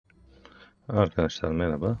Arkadaşlar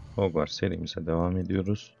merhaba. Hogwarts serimize devam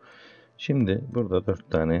ediyoruz. Şimdi burada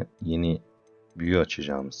 4 tane yeni büyü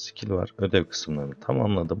açacağımız skill var. Ödev kısımlarını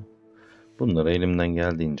tamamladım. Bunları elimden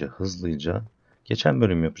geldiğince hızlıca geçen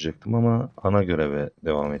bölüm yapacaktım ama ana göreve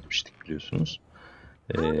devam etmiştik biliyorsunuz.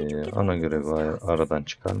 Ana görevi aradan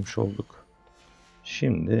çıkarmış olduk.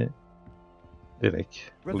 Şimdi direkt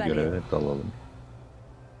bu göreve dalalım.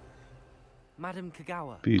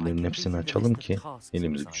 Büyülerin hepsini açalım ki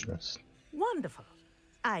elimiz güçlensin. Wonderful.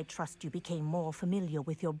 I trust you became more familiar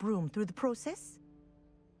with your broom through the process?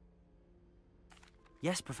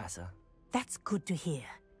 Yes, Professor. That's good to hear.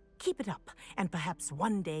 Keep it up, and perhaps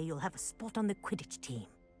one day you'll have a spot on the Quidditch team.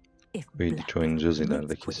 If Quidditch oynayacağız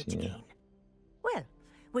ileride kesin ya. Well,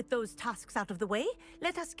 with those tasks out of the way,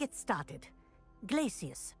 let us get started.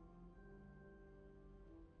 Glacius.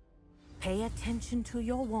 Pay attention to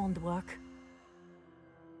your wand work.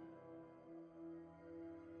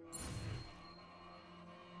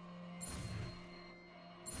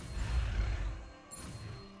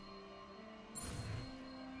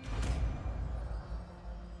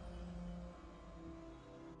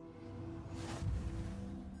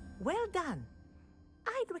 Well done.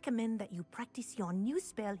 I'd recommend that you practice your new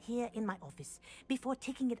spell here in my office before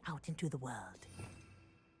taking it out into the world.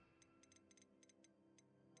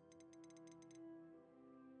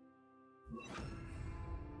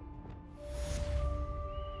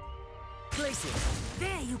 Glacius!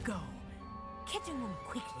 There you go. Catching them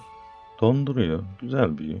quickly. Donduruyor.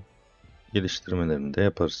 Güzel büyü. Geliştirmelerini de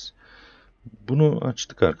yaparız. Bunu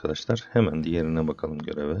açtık arkadaşlar. Hemen diğerine bakalım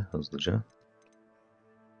göreve hızlıca.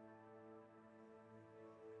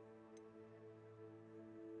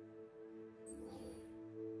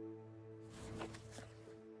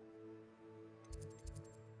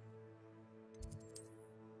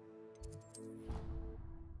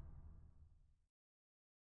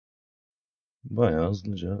 Bayağı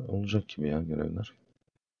hızlıca olacak gibi ya görevler.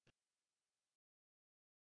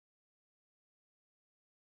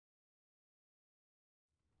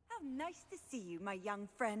 How nice to see you, my young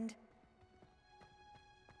friend.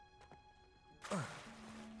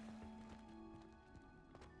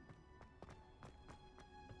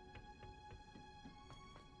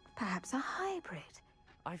 Perhaps a hybrid.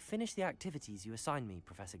 I've finished the activities you assigned me,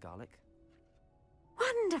 Professor Garlick.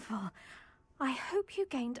 Wonderful! I hope you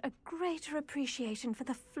gained a greater appreciation for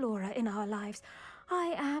the flora in our lives.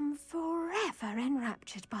 I am forever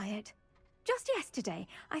enraptured by it. Just yesterday,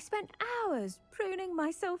 I spent hours pruning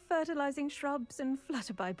my self-fertilizing shrubs and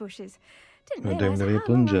flutterby bushes. Didn't realize Ödevleri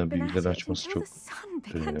how long yapınca I'd been at bilgileri it açması until çok the sun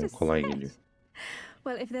began to kolay set. geliyor.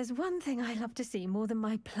 Well, if there's one thing I love to see more than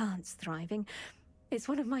my plants thriving, it's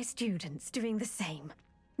one of my students doing the same.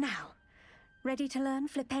 Now, ready to learn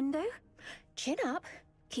Flipendo? Chin up,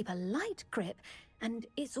 keep a light grip, and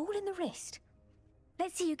it's all in the wrist.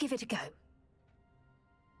 Let's see you give it a go.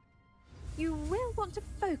 You will want to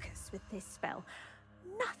focus with this spell.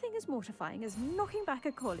 Nothing as mortifying as knocking back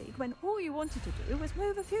a colleague when all you wanted to do was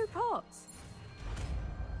move a few pots.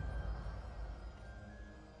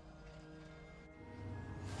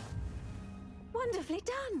 Wonderfully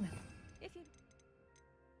done. If you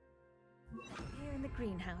here in the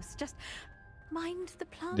greenhouse, just mind the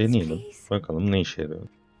plants, Deneyelim. please. Bakalım ne işe yarıyor.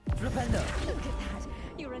 Flipendo! Look at that.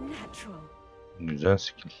 You're a natural. Güzel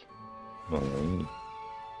skill. Vallahi iyi.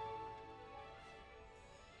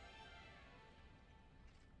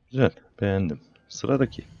 Güzel. Beğendim.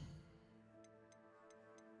 Sıradaki.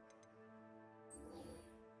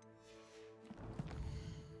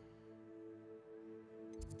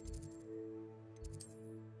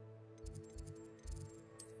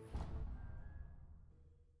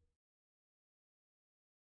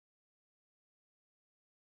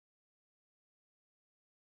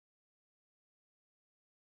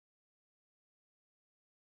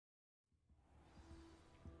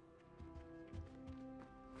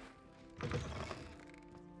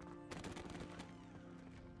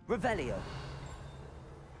 Revelio!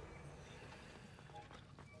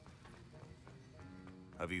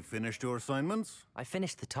 Have you finished your assignments? I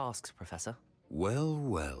finished the tasks, Professor. Well,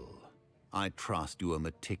 well. I trust you are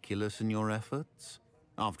meticulous in your efforts.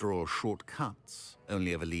 After all, shortcuts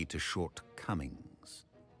only ever lead to shortcomings.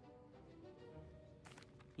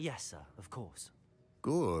 Yes, sir, of course.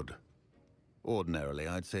 Good. Ordinarily,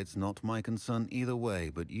 I'd say it's not my concern either way,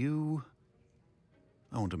 but you...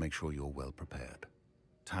 I want to make sure you're well prepared.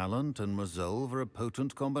 Talent and resolve are a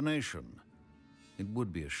potent combination. It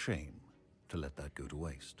would be a shame to let that go to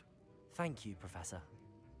waste. Thank you, Professor.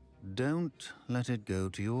 Don't let it go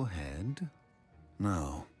to your head.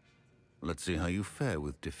 Now, let's see how you fare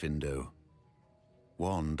with Diffindo.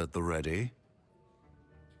 Wand at the ready.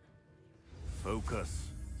 Focus.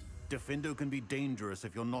 Diffindo can be dangerous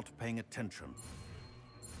if you're not paying attention.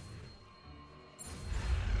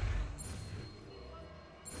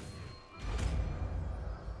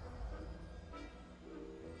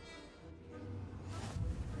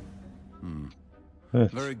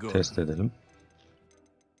 Evet, Very good. test edelim.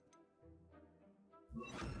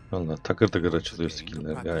 Vallahi takır takır açılıyor Game to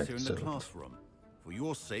skill'ler, practice gayet here in the güzel. classroom, for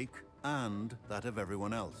your sake and that of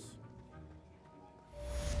everyone else.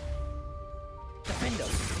 Diffindo!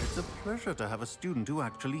 It's a pleasure to have a student who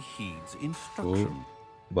actually heeds Bu instruction.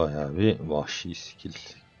 bayağı bir vahşi skill.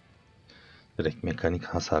 Direkt mekanik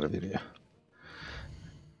hasar veriyor.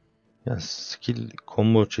 Yani skill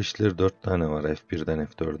combo çeşitleri 4 tane var F1'den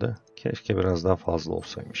F4'e. Keşke biraz daha fazla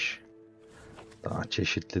olsaymış. Daha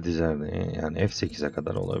çeşitli dizerdi. Yani F8'e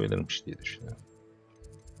kadar olabilirmiş diye düşünüyorum.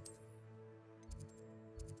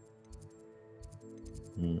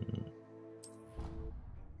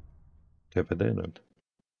 Tepede herhalde.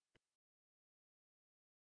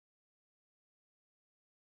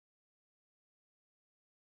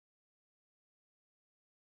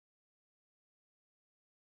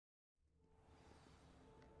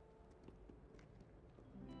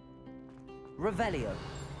 Revelio.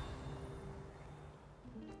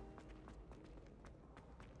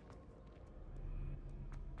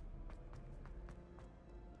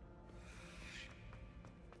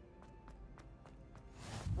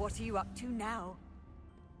 What are you up to now?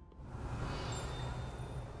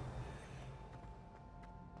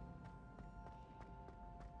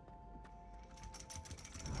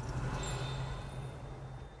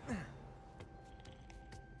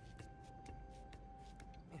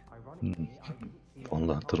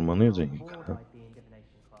 Vallahi tırmanıyoruz en yukarı.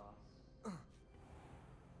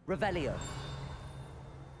 Revelio.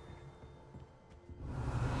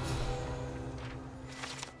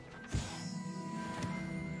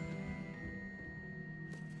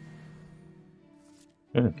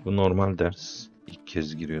 Evet, bu normal ders. İlk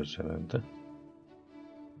kez giriyoruz herhalde.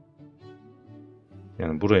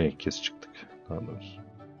 Yani buraya ilk kez çıktık daha doğrusu.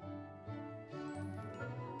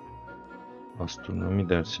 Astronomi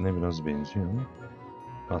dersine biraz benziyor ama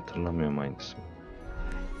hatırlamıyorum aynısı.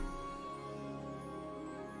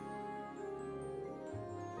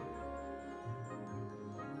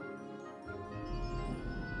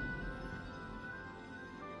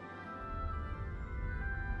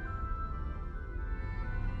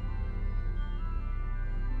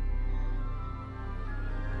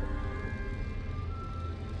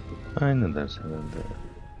 Aynı ders herhalde.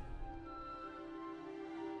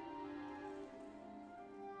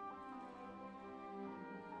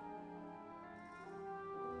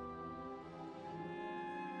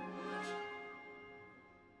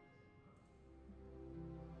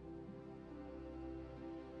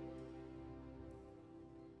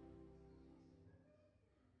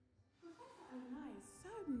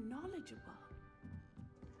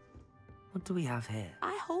 What do we have here?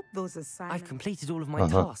 I hope those I've assignments completed all of my Aha,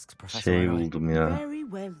 tasks, Professor şey O'Reilly. buldum ya. very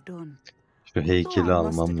well done. Şu heykeli Though I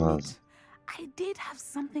must almam admit, lazım. I did have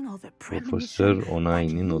something of a Profesör premonition Onay'ın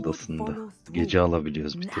that you odasında. would follow through. Gece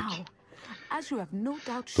alabiliyoruz bir tek. Now, as you have no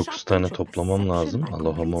doubt 9 sharpened tane your toplamam perception lazım. by completing my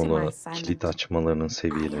Allahamola assignment, kilit açmalarının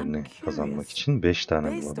seviyelerini kazanmak için 5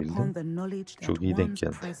 tane based upon bulabildim. the knowledge that Çok iyi denk one's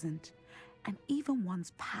geldi. present and even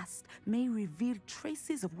one's past may reveal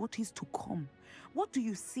traces of what is to come. What do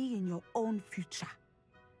you see in your own future?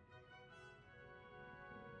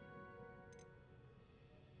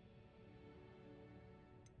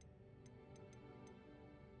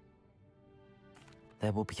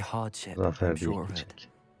 There will be hardship, Zafer I'm değil sure of it. diyecek.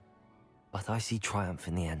 But I see triumph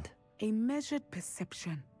in the end. A measured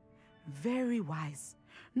perception. Very wise.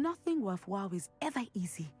 Nothing worthwhile is ever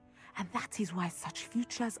easy, and that is why such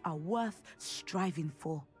futures are worth striving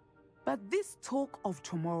for. But this talk of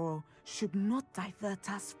tomorrow should not divert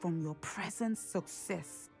us from your present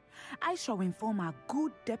success. I shall inform our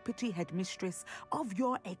good deputy headmistress of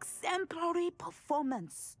your exemplary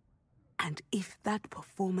performance. And if that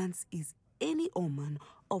performance is any omen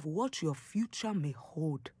of what your future may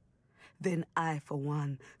hold, then I, for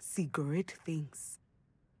one, see great things.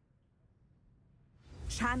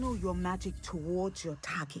 Channel your magic towards your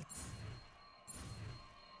target.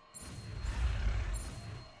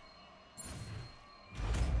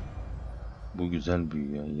 Bu güzel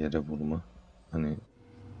büyü ya, yere vurma. Hani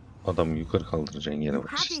adamı yukarı kaldıracaksın, yere You vur.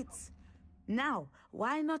 have it. Now,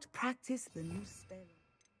 why not practice the new spell?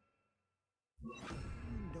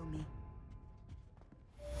 Indomie.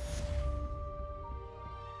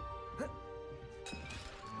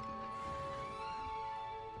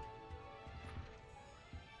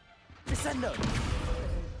 Descendo!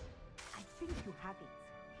 I think you have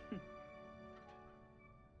it.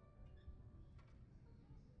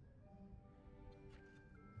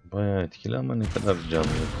 Bayağı etkili ama ne kadar can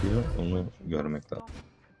yakıyor onu görmek lazım.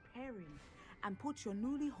 Preparing and put your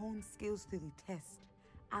newly honed skills to the test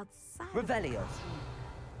outside of Revelio.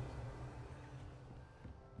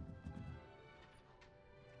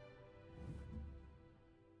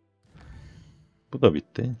 Bu da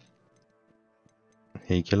bitti.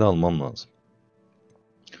 Heykeli almam lazım.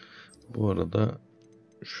 Bu arada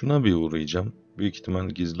şuna bir uğrayacağım. Büyük ihtimal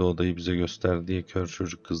gizli odayı bize göster diye kör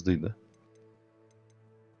çocuk kızdıydı.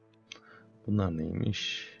 Bunlar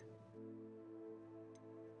neymiş?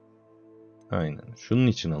 Aynen. Şunun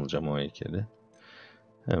için alacağım o heykeli.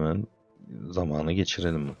 Hemen zamanı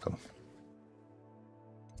geçirelim bakalım.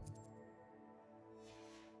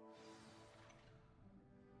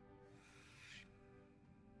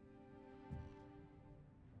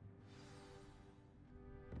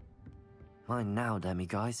 Fine now,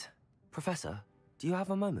 demi-guys. Professor, do you have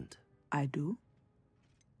a moment? I do.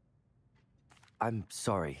 I'm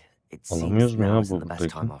sorry. It Alamıyoruz seems mu ya now isn't bu the best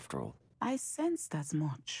buradaki? time after all. I sensed as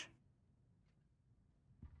much.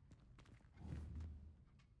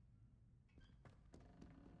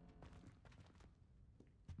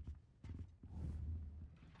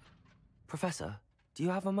 Professor, do you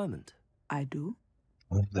have a moment? I do.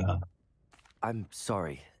 I'm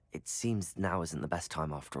sorry. It seems now isn't the best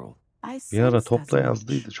time after all. I Bir ara sensed as topla much.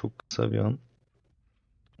 yazdıydı çok kısa bir an.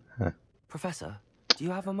 Professor, do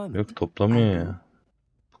you have a moment? Yok toplamıyor ya.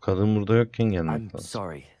 Bu kadın burada yokken gelmek I'm lazım.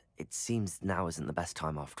 sorry. It seems now isn't the best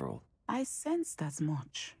time after all. I sensed as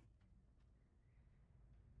much.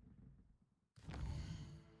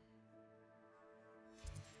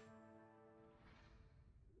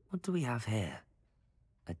 What do we have here?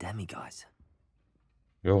 A demi-guise.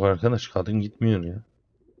 Yok arkadaş kadın gitmiyor ya.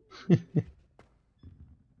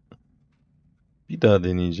 Bir daha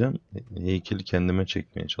deneyeceğim. Heykeli kendime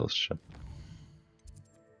çekmeye çalışacağım.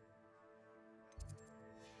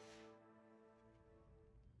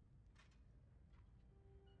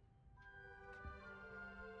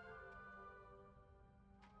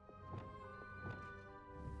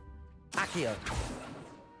 Accio.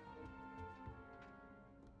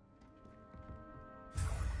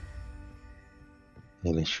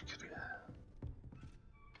 Hele şükür ya.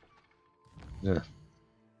 Güzel.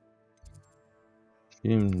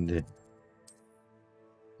 Şimdi.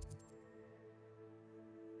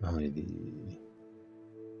 Haydi.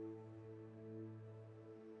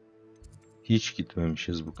 Hiç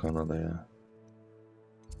gitmemişiz bu Kanada'ya.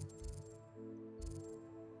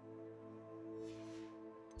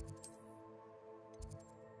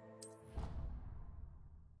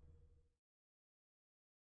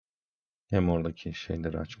 Hem oradaki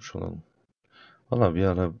şeyleri açmış olalım. Valla bir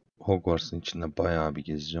ara Hogwarts'ın içinde bayağı bir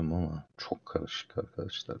gezeceğim ama çok karışık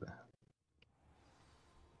arkadaşlar ya.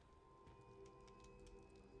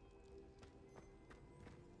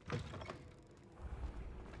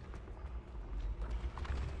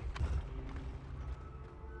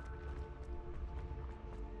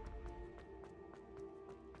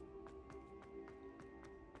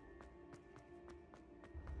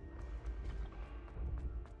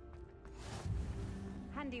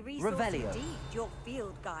 Handy resource Revelio. indeed, your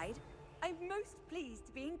field guide. I'm most pleased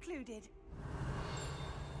to be included.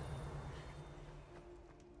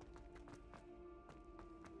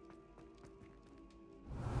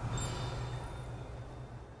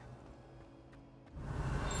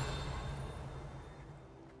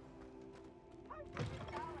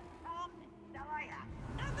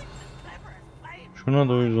 Şuna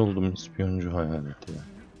da uyuz oldum ispiyoncu hayaleti ya.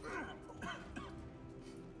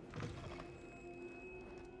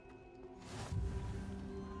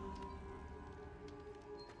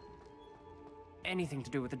 Anything to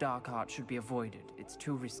do with the dark art should be avoided. It's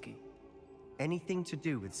too risky. Anything to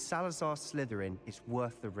do with Salazar Slytherin is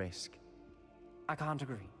worth the risk. I can't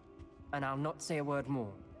agree. And I'll not say a word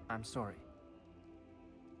more. I'm sorry.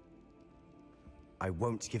 I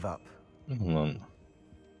won't give up. Ulan.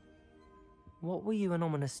 What were you and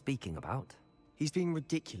Ominous speaking about? He's being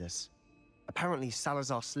ridiculous. Apparently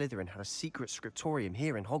Salazar Slytherin had a secret scriptorium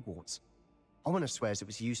here in Hogwarts. Ominous swears it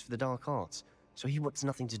was used for the dark arts, so he wants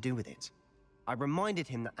nothing to do with it. I reminded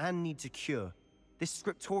him that Anne needs a cure. This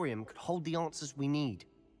scriptorium could hold the answers we need.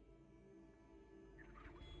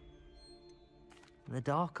 The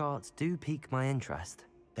dark arts do pique my interest.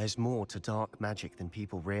 There's more to dark magic than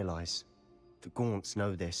people realize. The Gaunts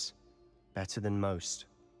know this better than most.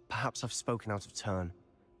 Perhaps I've spoken out of turn.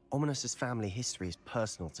 Ominous's family history is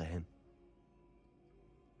personal to him.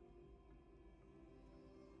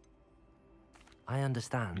 I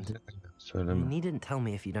understand. You Söyleme. needn't tell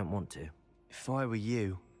me if you don't want to. If I were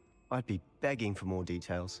you, I'd be begging for more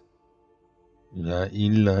details. Ya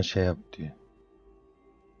illa şey yap diyor.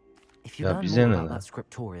 If you Ya learn bize more ne about lan? that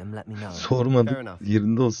scriptorium, let me know. Fair Sormadık. enough.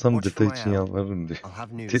 Yerinde olsam Watch detay for my için owl. yalvarırım diyor. I'll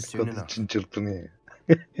have news soon Dedikodu enough. için çırpınıyor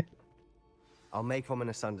ya. I'll make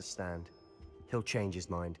Ominous understand. He'll change his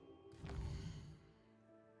mind.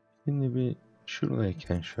 Şimdi bir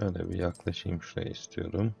şuradayken şöyle bir yaklaşayım, şuraya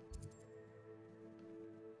istiyorum.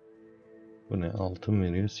 Bu ne? Altın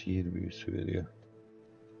veriyor, sihir büyüsü veriyor.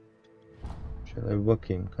 Şöyle bir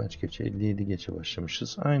bakayım, kaç geçe? 57 geçe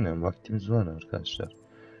başlamışız. Aynen, vaktimiz var arkadaşlar.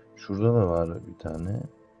 Şurada da var bir tane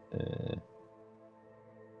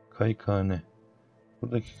kayıkhane.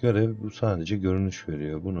 Buradaki görev bu, sadece görünüş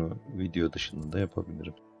veriyor. Bunu video dışında da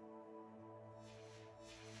yapabilirim.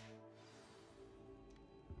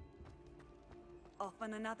 Off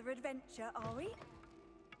on another adventure, are we?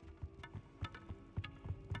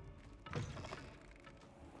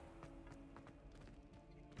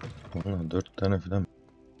 Valla 4 tane falan.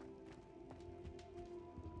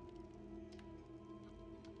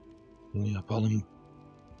 Bunu yapalım.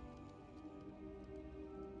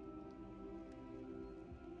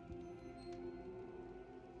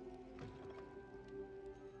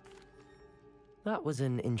 That was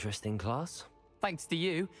an interesting class. Thanks to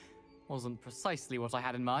you. Wasn't precisely what I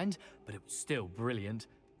had in mind, but it was still brilliant.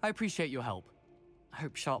 I appreciate your help. I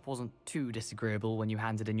hope Sharp wasn't too disagreeable when you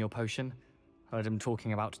handed in your potion. Heard him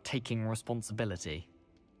talking about taking responsibility.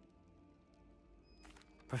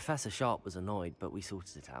 Professor Sharp was annoyed, but we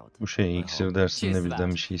sorted it out. Bu şey iksir dersinde Cheers to bizden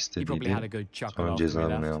that. bir şey He probably had a istediydi. good chuckle Sonra after we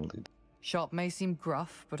cezanı left. aldıydı. Sharp may seem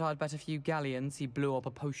gruff, but I'd bet a few galleons he blew up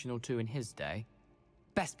a potion or two in his day.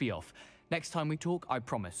 Best be off. Next time we talk, I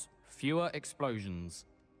promise. Fewer explosions.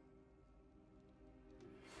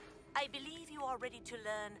 I believe you are ready to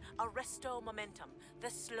learn Arresto Momentum, the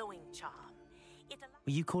slowing charm.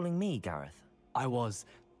 Were you calling me, Gareth? I was.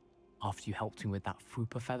 After you helped me with that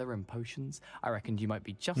fupa feather and potions, I reckoned you might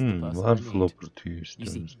be just the person Var I need. flopper tüyü You see,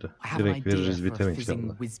 üstümüzde. I have an Direkt idea veririz for biter a fizzing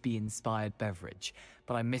inşallah. Wisby-inspired beverage,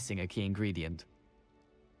 but I'm missing a key ingredient.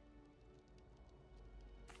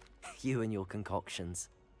 You and your concoctions.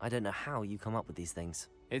 I don't know how you come up with these things.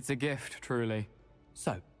 It's a gift, truly.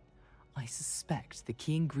 So, I suspect the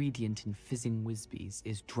key ingredient in fizzing Wisbies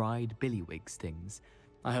is dried billywig stings.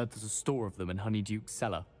 I heard there's a store of them in Honeyduke's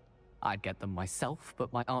cellar. I'd get them myself,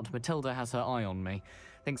 but my Aunt Matilda has her eye on me.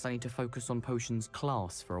 Thinks I need to focus on potions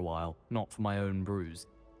class for a while, not for my own brews.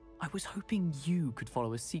 I was hoping you could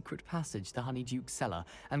follow a secret passage to Honeyduke's cellar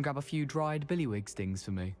and grab a few dried billywig stings for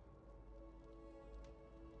me.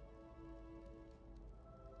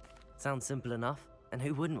 Sounds simple enough. And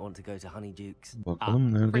who wouldn't want to go to Honeyduke's?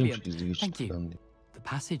 Bakalım neredeymiş brilliant. gizli geçit Thank you. falan diye. The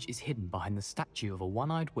passage is hidden behind the statue of a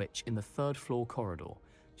one-eyed witch in the third floor corridor.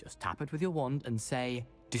 Just tap it with your wand and say,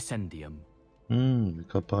 Descendium. Bir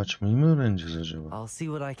kapı açmayı mı öğreneceğiz acaba? I'll see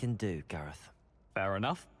what I can do, Gareth. Fair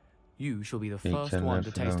enough. You shall be the first one Heykeller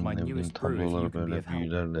to taste my falan, ne bileyim, newest brew if you tabloları can be böyle of help.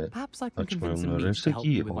 büyülerle Perhaps I can açmayı convince a meat to öğrenirsek help iyi,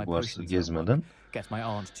 me with my Hogwarts'ı potions gezmeden. homework. Get my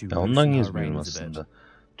aunt to Ya ondan loosen her gezmiyorum reins a bit. aslında.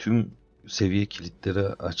 Tüm seviye kilitleri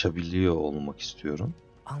açabiliyor olmak istiyorum.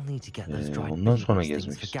 I'll need to get those dried Ondan sonra billywig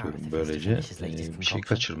gezmek stings for Gareth istiyorum. if he's to Böylece finish his latest bir şey concoction.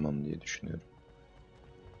 kaçırmam diye düşünüyorum.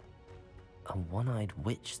 A one-eyed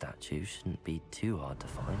witch statue shouldn't be too hard to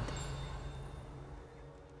find.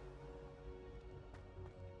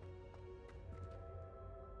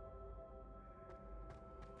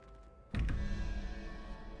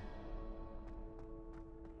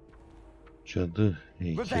 Cadı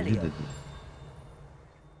heykeli dedi.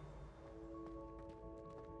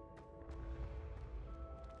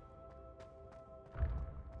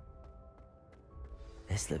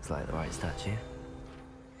 This looks like the right statue.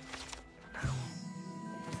 Now,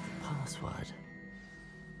 what's the password?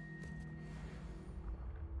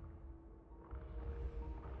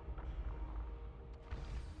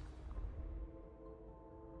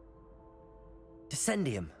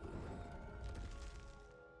 Descendium.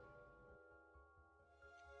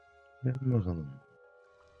 Gel bakalım.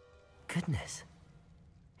 Goodness.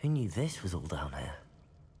 Who knew this was all down here?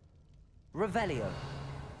 Revelio.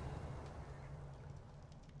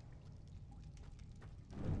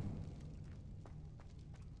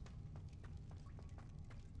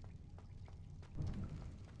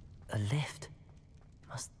 A lift.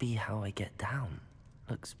 Must be how I get down.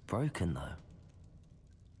 Looks broken though.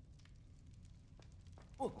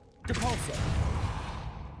 Oh, Depulso.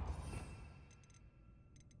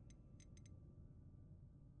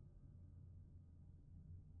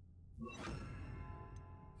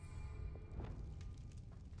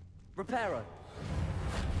 Reparo.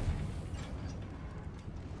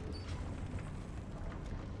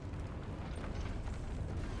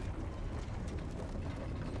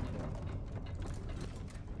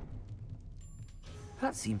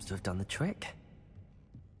 That seems to have done the trick.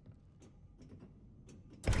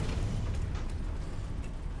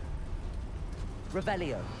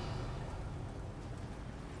 Revelio.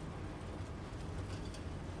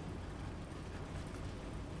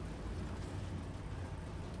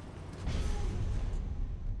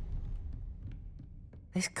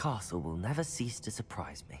 This castle will never cease to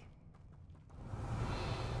surprise me.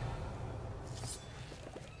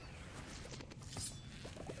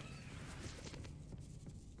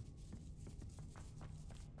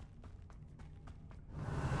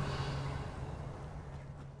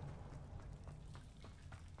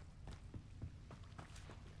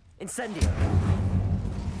 Incendio.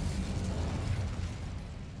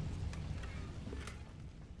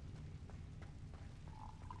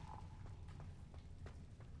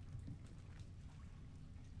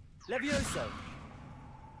 Levioso.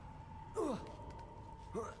 I'm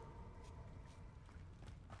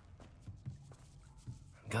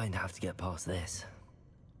going to have to get past this.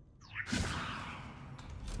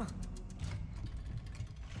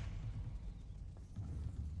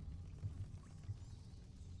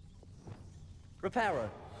 Reparo.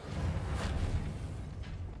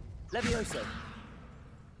 Levioso.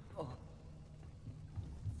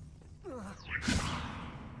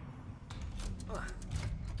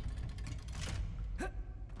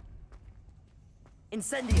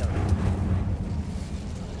 Incendio.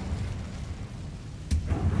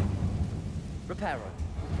 Reparo.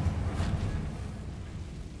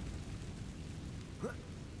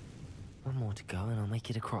 One more to go and I'll make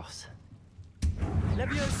it across.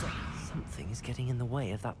 Leviosa! Something is getting in the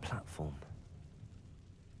way of that platform.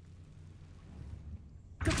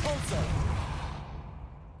 Capulso!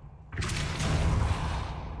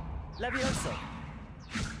 Leviosa!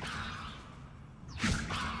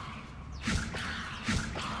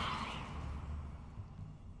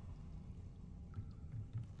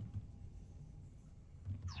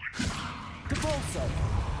 Capulso!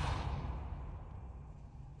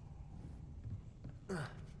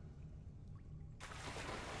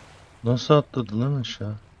 Nasıl atladı lan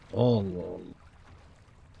aşağı? Allah Allah.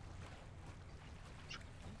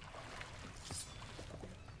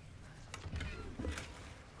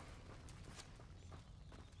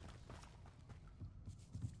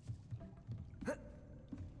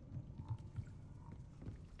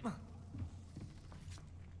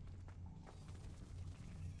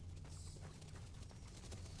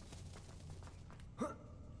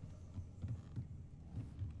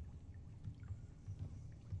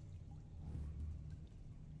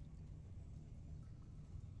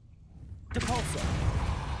 Depulso.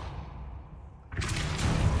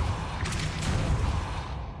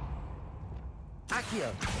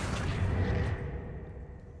 Accio.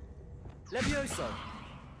 Levioso.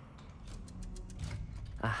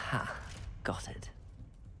 Aha, got it.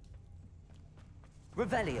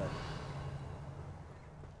 Revelio.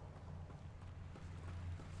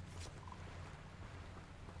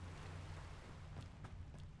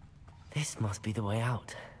 This must be the way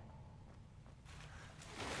out.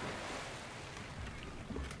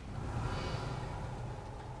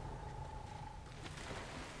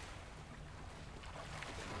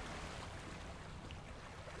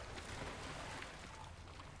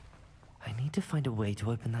 I need to find a way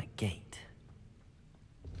to open that gate.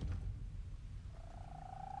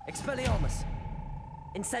 Expelliarmus!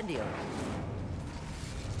 Incendio!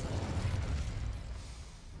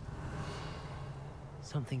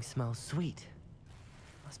 Something smells sweet.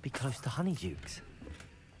 Must be close to Honeydukes.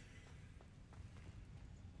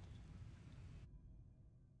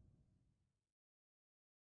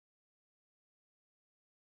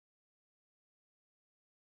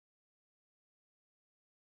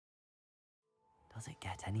 Does it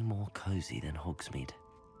get any more cozy than Hogsmeade?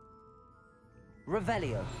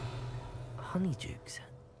 Revelio. Honeydukes.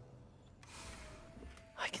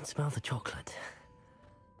 I can smell the chocolate.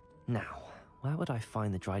 Now, where would I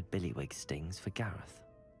find the dried billywig stings for Gareth?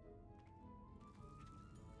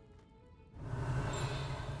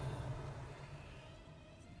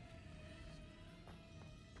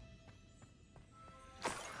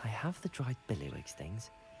 I have the dried billywig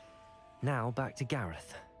stings. Now back to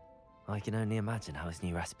Gareth. I can only imagine how his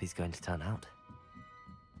new recipe's going to turn out.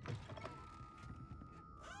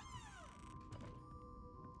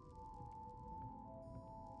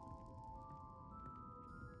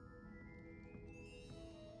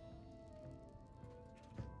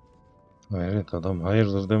 Evet, adam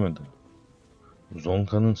hayırdır demedi.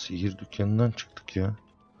 Zonka'nın sihir dükkanından çıktık ya.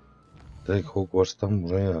 Direkt Hogwarts'tan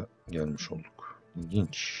buraya gelmiş olduk.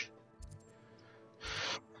 İlginç.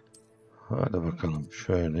 Hadi bakalım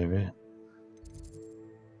şöyle bir.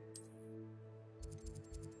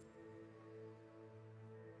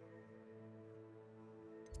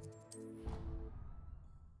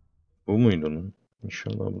 Bu muydu onun?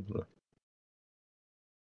 İnşallah budur.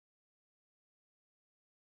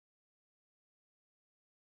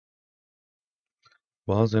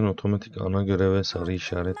 Bazen otomatik ana göreve sarı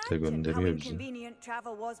işaretle gönderiyor bizi.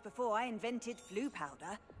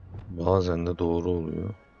 Bazen de doğru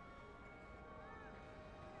oluyor.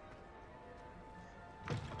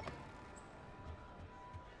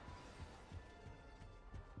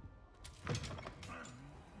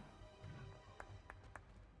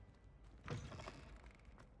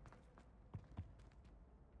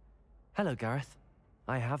 Hello, Gareth.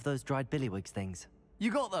 I have those dried billywigs things.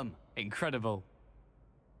 You got them! Incredible.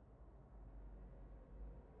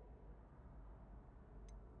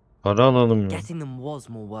 Para alalım ya. Getting them was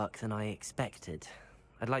more work than I expected.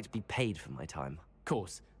 I'd like to be paid for my time. Of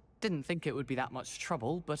course. Didn't think it would be that much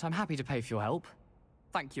trouble, but I'm happy to pay for your help.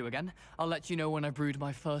 Thank you again. I'll let you know when I brewed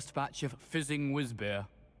my first batch of fizzing whiz beer.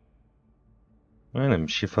 Aynen,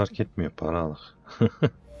 bir şey fark etmiyor, para al.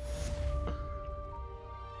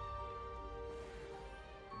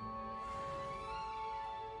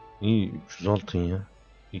 İyi, 300 altın ya.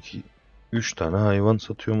 3 tane hayvan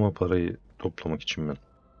satıyorum o parayı toplamak için ben.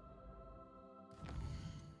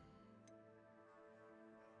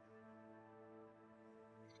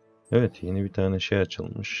 Evet, yeni bir tane şey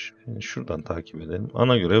açılmış. Şuradan takip edelim.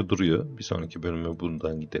 Ana görev duruyor. Bir sonraki bölüme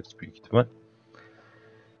bundan gideriz büyük ihtimal.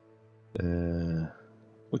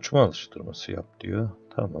 Uçma alıştırması yap diyor.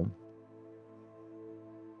 Tamam.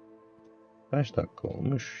 Kaç dakika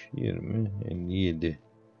olmuş? 20, 57.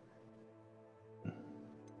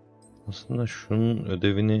 Aslında şunun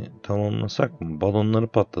ödevini tamamlasak mı? Balonları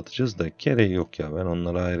patlatacağız da gereği yok ya. Ben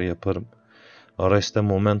onları ayrı yaparım. Ares'te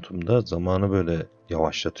momentumda zamanı böyle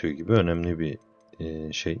yavaşlatıyor gibi önemli bir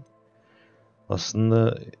şey.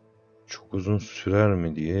 Aslında çok uzun sürer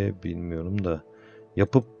mi diye bilmiyorum da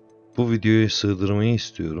yapıp bu videoya sığdırmayı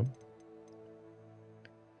istiyorum.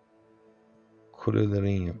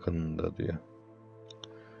 Kulelerin yakınında diyor.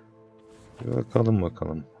 Bir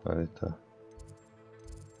bakalım harita.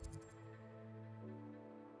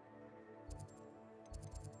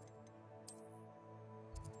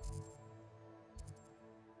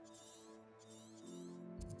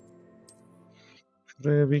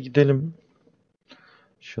 Şuraya bir gidelim.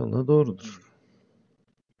 İnşallah doğrudur.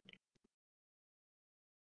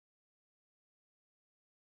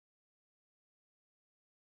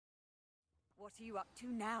 What are you up to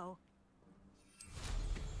now?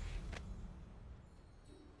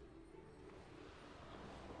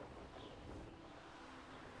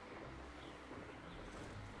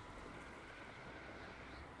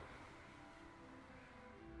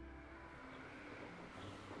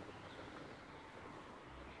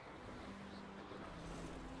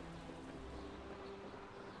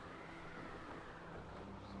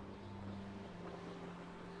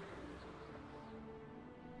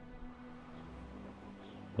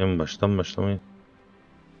 En baştan başlamayın.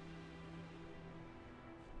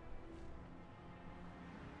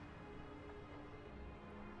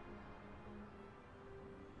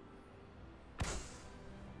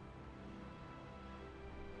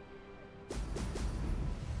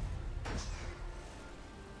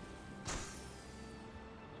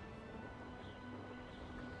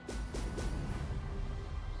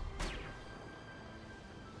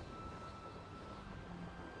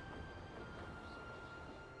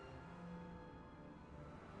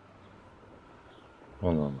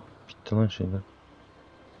 Allah Allah. Bitti lan şeyler.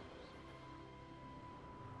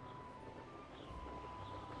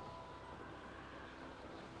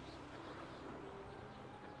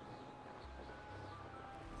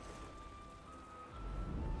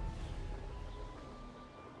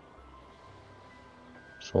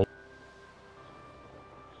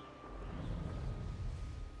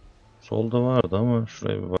 Solda vardı ama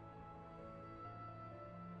şuraya bir bak.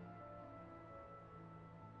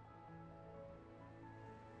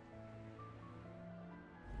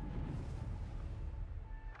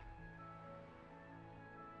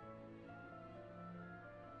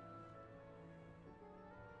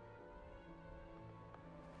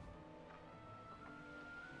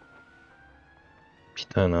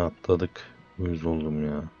 Bir tane atladık. Uyuz oldum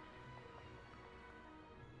ya.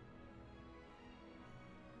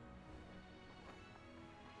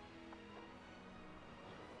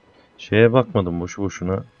 Şeye bakmadım boşu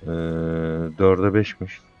boşuna. 4'e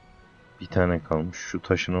 5'miş. Bir tane kalmış. Şu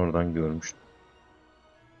taşın oradan görmüştüm.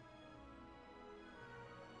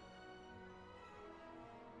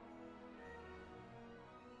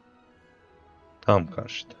 Tam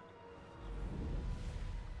karşıda.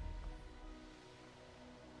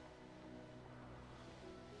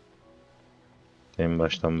 En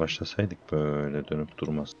baştan başlasaydık böyle dönüp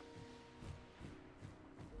durmaz.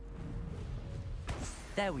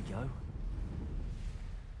 There we go.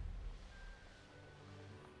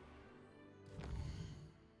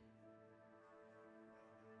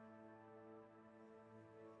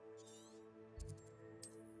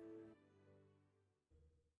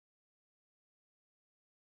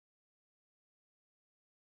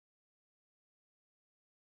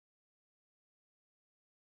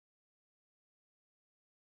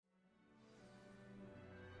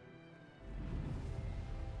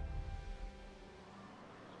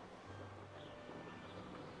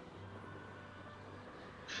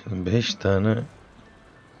 Şimdi 5 tane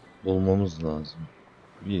bulmamız lazım.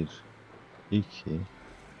 1, 2,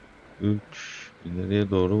 3, ileriye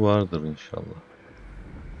doğru vardır inşallah.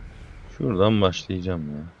 Şuradan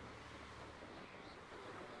başlayacağım ya.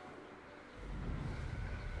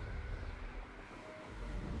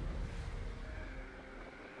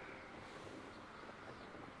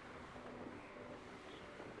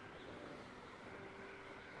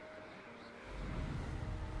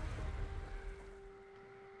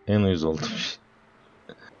 En uyuz oldum.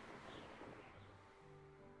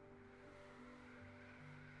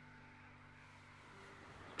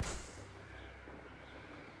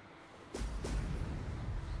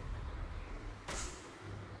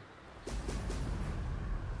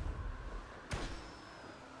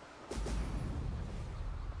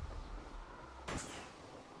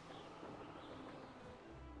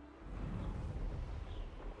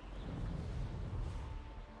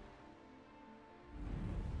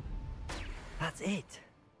 That's it.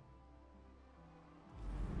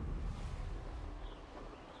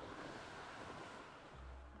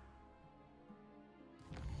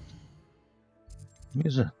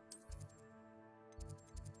 Güzel.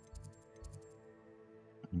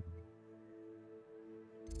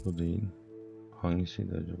 Bu değil.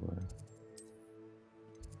 Hangisiydi acaba ya?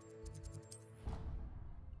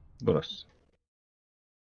 Burası.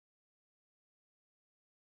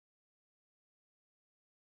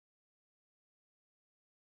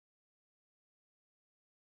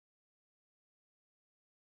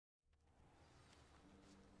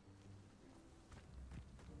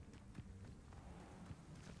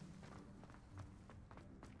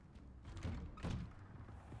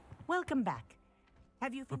 Welcome back.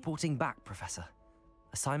 Have you finished? Reporting back, Professor.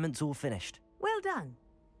 Assignment's all finished. Well done.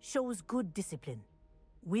 Shows good discipline.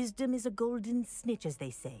 Wisdom is a golden snitch, as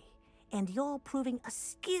they say, and you're proving a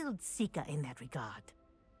skilled seeker in that regard.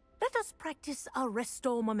 Let us practice our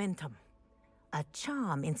restore momentum. A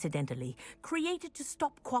charm, incidentally, created to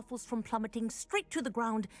stop quaffles from plummeting straight to the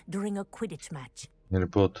ground during a Quidditch match. Harry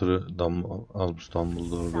Potter'ı Albus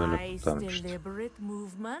Dumbledore böyle Nice, kurtarmıştı. deliberate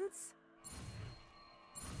movements.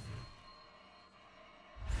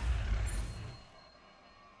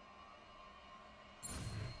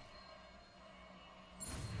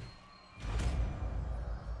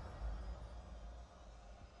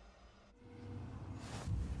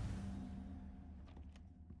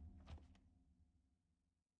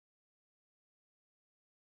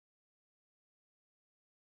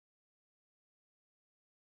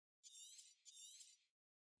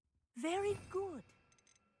 Very good.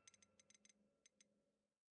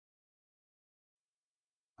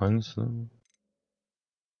 Hangisi lan?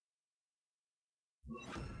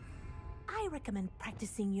 I recommend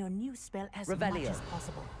practicing your new spell as Revelio. much as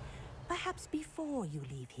possible. Perhaps before you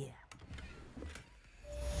leave here.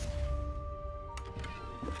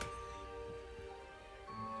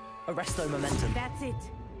 Arresto momentum. That's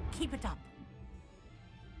it. Keep it up.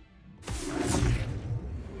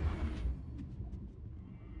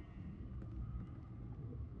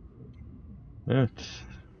 Evet.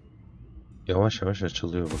 Yavaş yavaş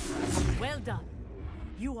açılıyor bak. Well done.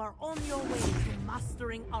 You are on your way to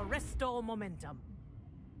mastering a restore momentum.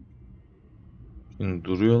 Şimdi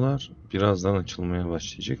duruyorlar. Birazdan açılmaya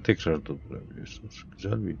başlayacak. Tekrar da durabiliyorsunuz.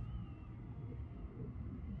 Güzel bir...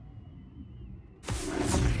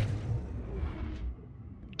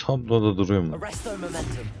 Tabloda duruyor mu? Arresto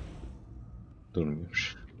momentum.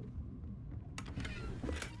 Durmuyor.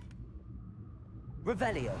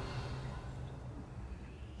 Revelio.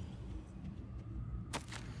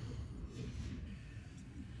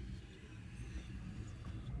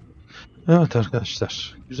 Evet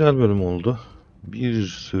arkadaşlar. Güzel bölüm oldu. Bir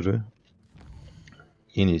sürü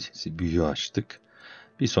yeni büyü açtık.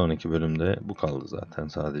 Bir sonraki bölümde bu kaldı zaten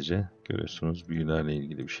sadece. Görüyorsunuz büyülerle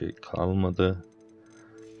ilgili bir şey kalmadı.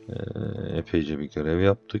 Epeyce bir görev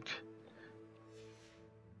yaptık.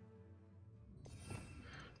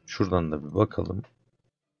 Şuradan da bir bakalım.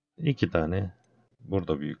 2 tane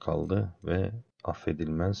burada büyü kaldı ve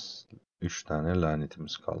affedilmez 3 tane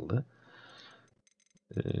lanetimiz kaldı.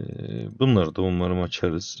 Bunları da umarım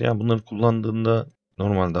açarız. Yani bunları kullandığında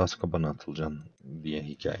Normalde Azkaban'a atılacaksın diye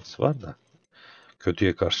hikayesi var da.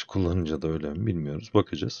 Kötüye karşı kullanınca da öyle mi bilmiyoruz.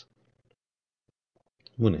 Bakacağız.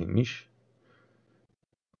 Bu neymiş?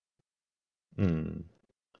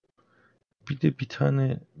 Bir de bir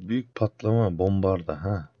tane büyük patlama bombarda.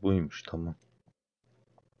 Ha, buymuş, tamam.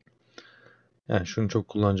 Yani şunu çok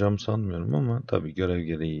kullanacağımı sanmıyorum ama tabii görev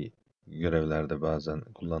gereği görevlerde bazen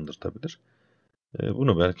kullandırtabilir.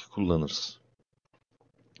 Bunu belki kullanırız.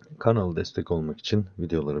 Kanala destek olmak için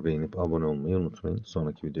videoları beğenip abone olmayı unutmayın.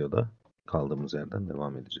 Sonraki videoda kaldığımız yerden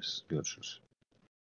devam edeceğiz. Görüşürüz.